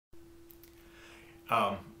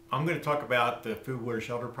Um, I'm going to talk about the Food Water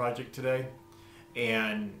Shelter project today,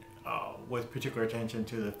 and with particular attention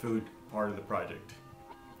to the food part of the project.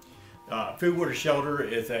 Food Water Shelter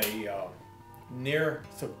is a near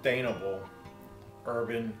sustainable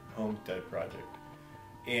urban homestead project,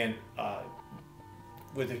 and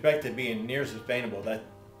with respect to being near sustainable, that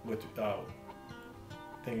with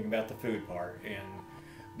thinking about the food part, and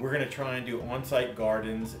we're going to try and do on-site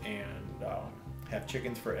gardens and have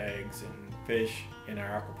chickens for eggs and fish in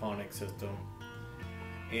our aquaponics system,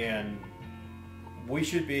 and we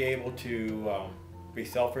should be able to be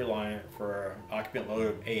self-reliant for an occupant load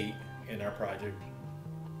of 8 in our project,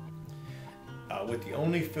 with the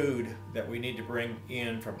only food that we need to bring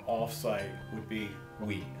in from off-site would be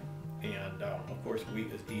wheat, and of course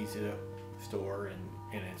wheat is easy to store,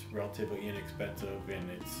 and it's relatively inexpensive, and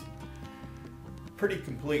it's pretty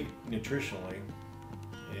complete nutritionally,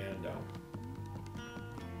 and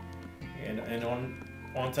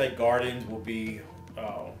on-site gardens will be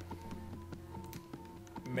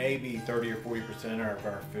maybe 30 or 40% of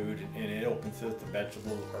our food, and it'll consist of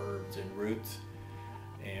vegetables, herbs, and roots,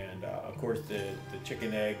 and of course the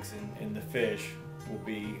chicken eggs and the fish will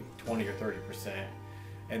be 20 or 30%,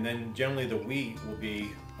 and then generally the wheat will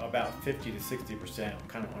be about 50 to 60%,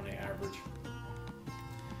 kind of on the average.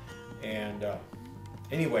 And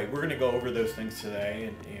anyway, we're going to go over those things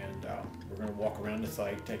today, and we're going to walk around the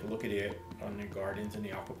site, take a look at it on the gardens and the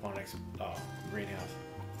aquaponics greenhouse.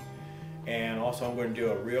 And also I'm going to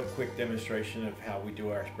do a real quick demonstration of how we do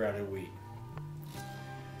our sprouted wheat.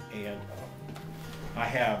 And I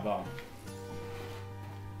have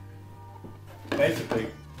basically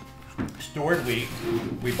stored wheat.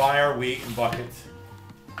 We buy our wheat in buckets.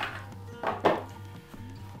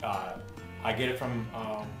 I get it from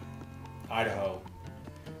Idaho,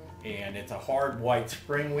 and it's a hard white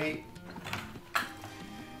spring wheat,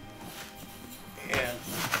 and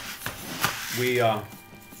we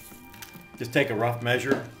just take a rough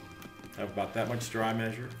measure of about that much dry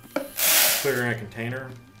measure, put it in a container,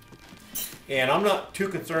 and I'm not too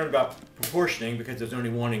concerned about proportioning because there's only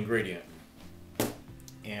one ingredient,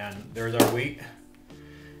 and there's our wheat,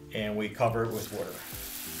 and we cover it with water.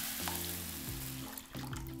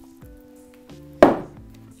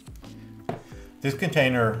 This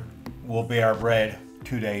container will be our bread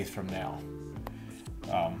 2 days from now.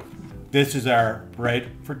 This is our bread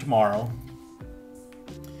for tomorrow,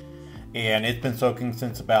 and it's been soaking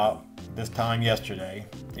since about this time yesterday,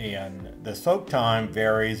 and the soak time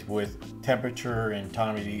varies with temperature and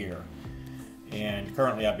time of the year, and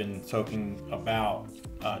currently I've been soaking about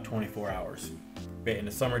 24 hours, but in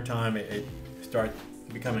the summertime it starts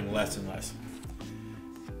becoming less and less.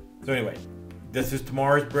 So anyway, this is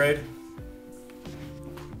tomorrow's bread.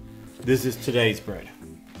 This is today's bread,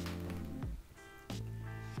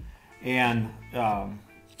 and I'm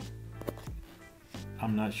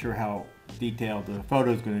not sure how detailed the photo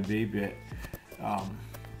is going to be, but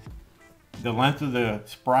the length of the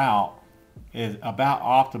sprout is about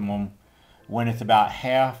optimum when it's about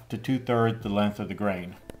half to 2/3 the length of the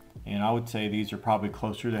grain, and I would say these are probably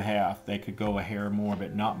closer to half. They could go a hair more,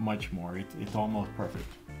 but not much more. It's almost perfect,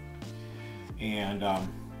 and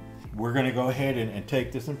we're going to go ahead and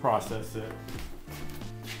take this and process it.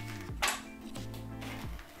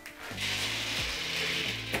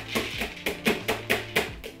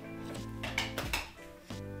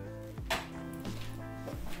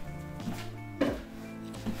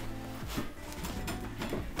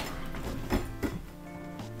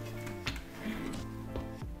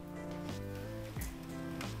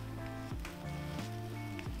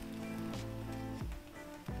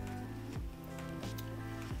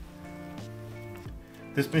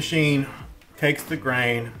 This machine takes the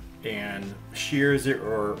grain and shears it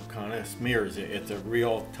or kind of smears it. It's a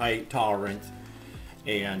real tight tolerance,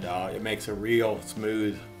 and it makes a real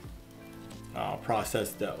smooth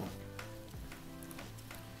processed dough.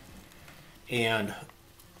 And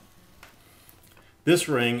this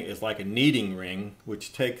ring is like a kneading ring,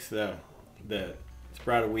 which takes the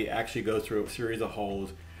sprouted wheat, actually goes through a series of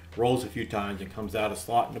holes, rolls a few times, and comes out a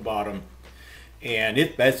slot in the bottom. And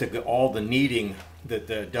it's basically all the kneading that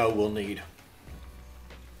the dough will need.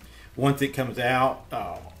 Once it comes out,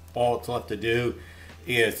 all it's left to do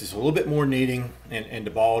is just a little bit more kneading and to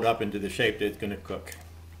ball it up into the shape that it's going to cook.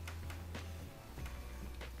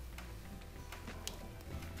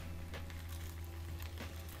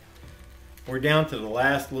 We're down to the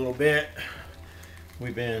last little bit.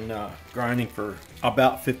 We've been grinding for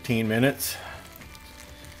about 15 minutes.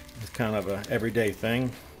 It's kind of an everyday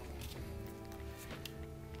thing.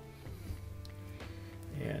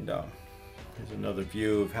 And here's another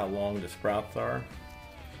view of how long the sprouts are.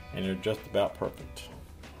 and they're just about perfect.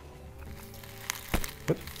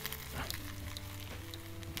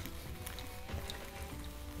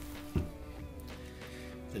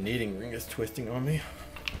 The kneading ring is twisting on me.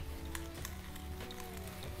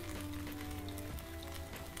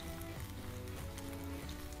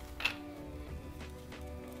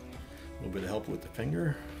 A little bit of help with the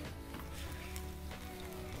finger.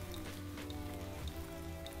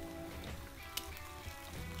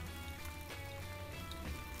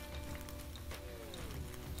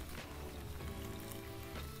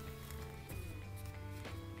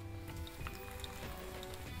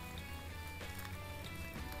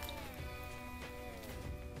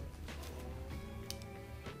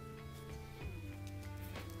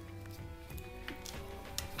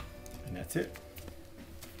 And that's it.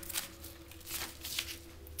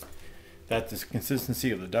 That's the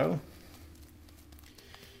consistency of the dough.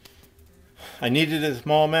 I kneaded a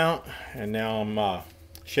small amount, and now I'm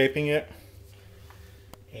shaping it.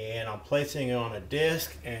 And I'm placing it on a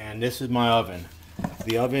disc, and this is my oven.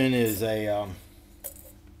 The oven is a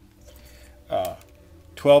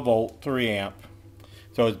 12 volt 3 amp.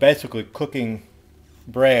 So it's basically cooking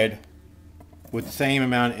bread with the same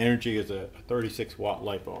amount of energy as a 36 watt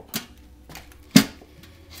light bulb.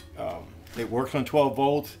 It works on 12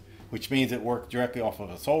 volts, which means it works directly off of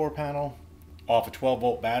a solar panel, off a 12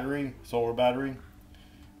 volt battery, solar battery.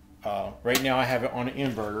 Right now I have it on an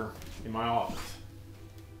inverter in my office,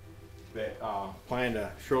 but plan to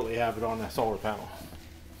shortly have it on a solar panel.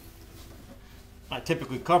 I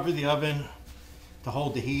typically cover the oven to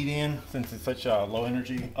hold the heat in, since it's such a low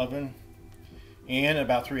energy oven, and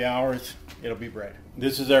about 3 hours it'll be bread.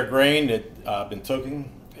 This is our grain that I've been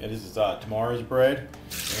soaking. This is tomorrow's bread,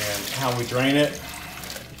 and how we drain it.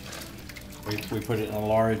 We put it in a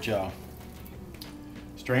large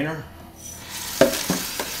strainer,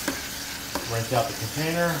 rinse out the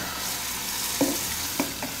container,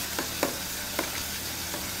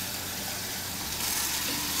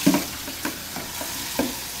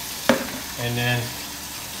 and then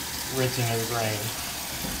rinsing of the grain.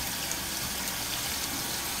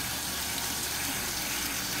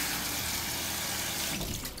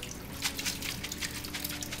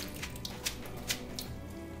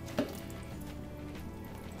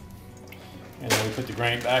 And then we put the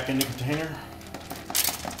grain back in the container.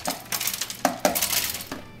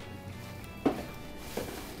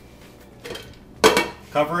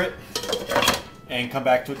 Cover it and come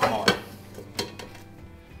back to it tomorrow.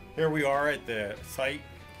 Here we are at the site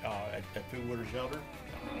at FoodWaterShelter,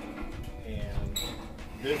 and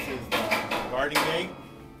this is the garden gate,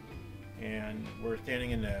 and we're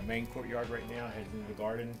standing in the main courtyard right now, heading into the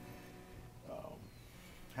garden.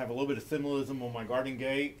 Have a little bit of symbolism on my garden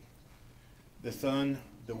gate: the sun,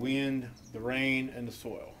 the wind, the rain, and the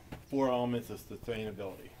soil. 4 elements of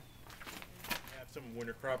sustainability. We have some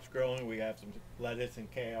winter crops growing. We have some lettuce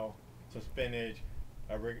and kale, some spinach.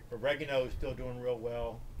 Oregano is still doing real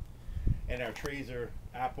well. And our trees are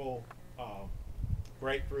apple,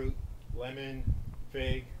 grapefruit, lemon,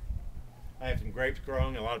 fig. I have some grapes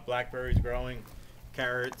growing, a lot of blackberries growing,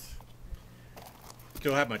 carrots.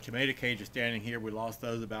 Still have my tomato cages standing here. We lost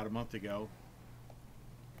those about a month ago.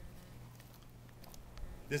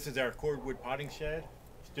 This is our cordwood potting shed,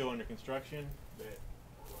 still under construction, but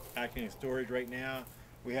acting as storage right now.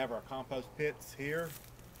 We have our compost pits here.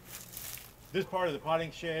 This part of the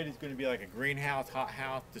potting shed is going to be like a greenhouse,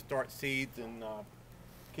 hothouse, to start seeds and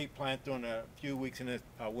keep plants on a few weeks in the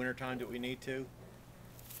winter time that we need to.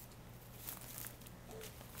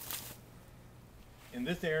 In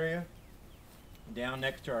this area, down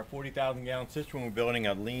next to our 40,000 gallon cistern, we're building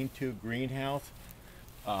a lean-to greenhouse.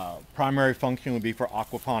 Primary function would be for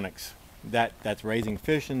aquaponics. That's raising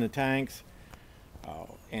fish in the tanks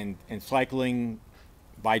and cycling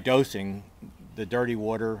by dosing the dirty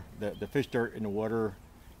water, the fish dirt in the water,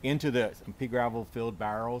 into the pea gravel filled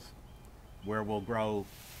barrels, where we'll grow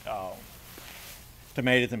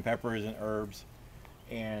tomatoes and peppers and herbs.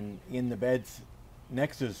 And in the beds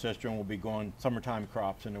next to the cistern will be going summertime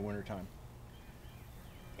crops in the wintertime.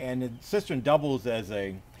 And the cistern doubles as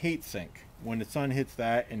a heat sink. When the sun hits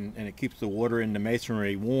that and it keeps the water in the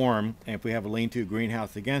masonry warm, and if we have a lean-to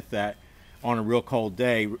greenhouse against that, on a real cold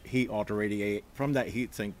day, heat ought to radiate from that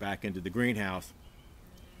heat sink back into the greenhouse,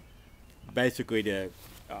 basically to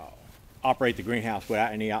operate the greenhouse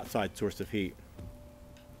without any outside source of heat.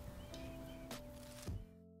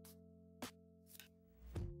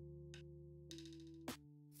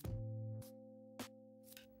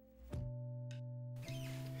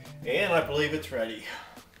 And I believe it's ready.